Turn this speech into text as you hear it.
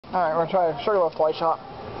Alright, we're going to try Sugarloaf Toy Shop.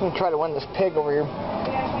 I'm going to try to win this pig over here.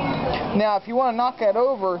 Now, if you want to knock that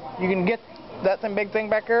over, you can get that big thing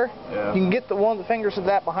back there. Yeah. You can get one of the fingers of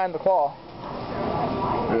that behind the claw.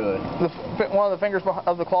 Really? One of the fingers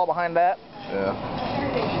of the claw behind that. Yeah.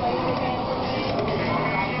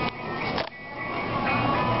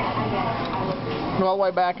 Go all the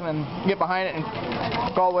way back and then get behind it and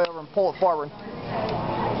go all the way over and pull it forward.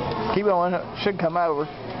 Keep going, it should come over.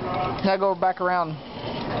 Now go back around.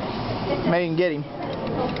 Maybe you can get him.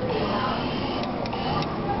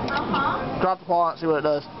 Drop the claw and see what it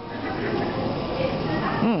does.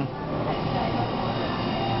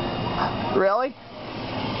 Really?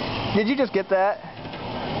 Did you just get that?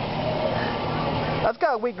 That's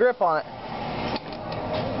got a weak grip on it.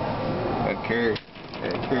 I carry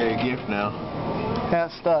a gift now. Yeah,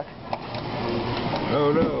 it's stuck.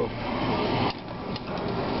 Oh no.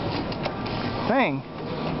 Dang.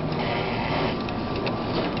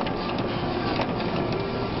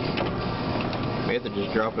 We have to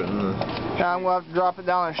just drop it in the... Now I'm going to have to drop it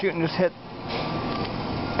down and shoot and just hit.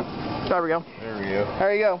 There we go. There we go.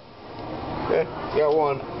 There you go. Okay, got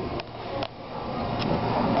one.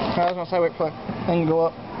 I was going to say wait for that thing to go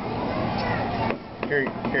up.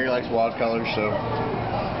 Carrie likes wild colors, so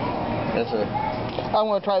that's a... I'm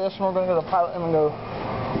going to try this one. We're going to go to the pilot and go...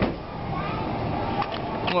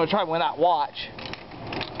 I'm going to try one that watch.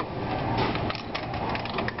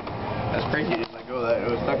 That's crazy, you didn't let go of that.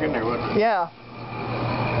 It was stuck in there, wasn't it? Yeah.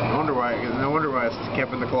 No wonder why it's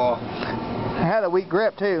kept in the claw. It had a weak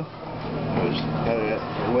grip too. It was had a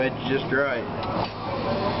wedge just right.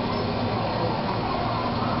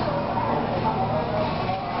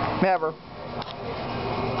 Never.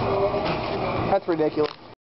 That's ridiculous.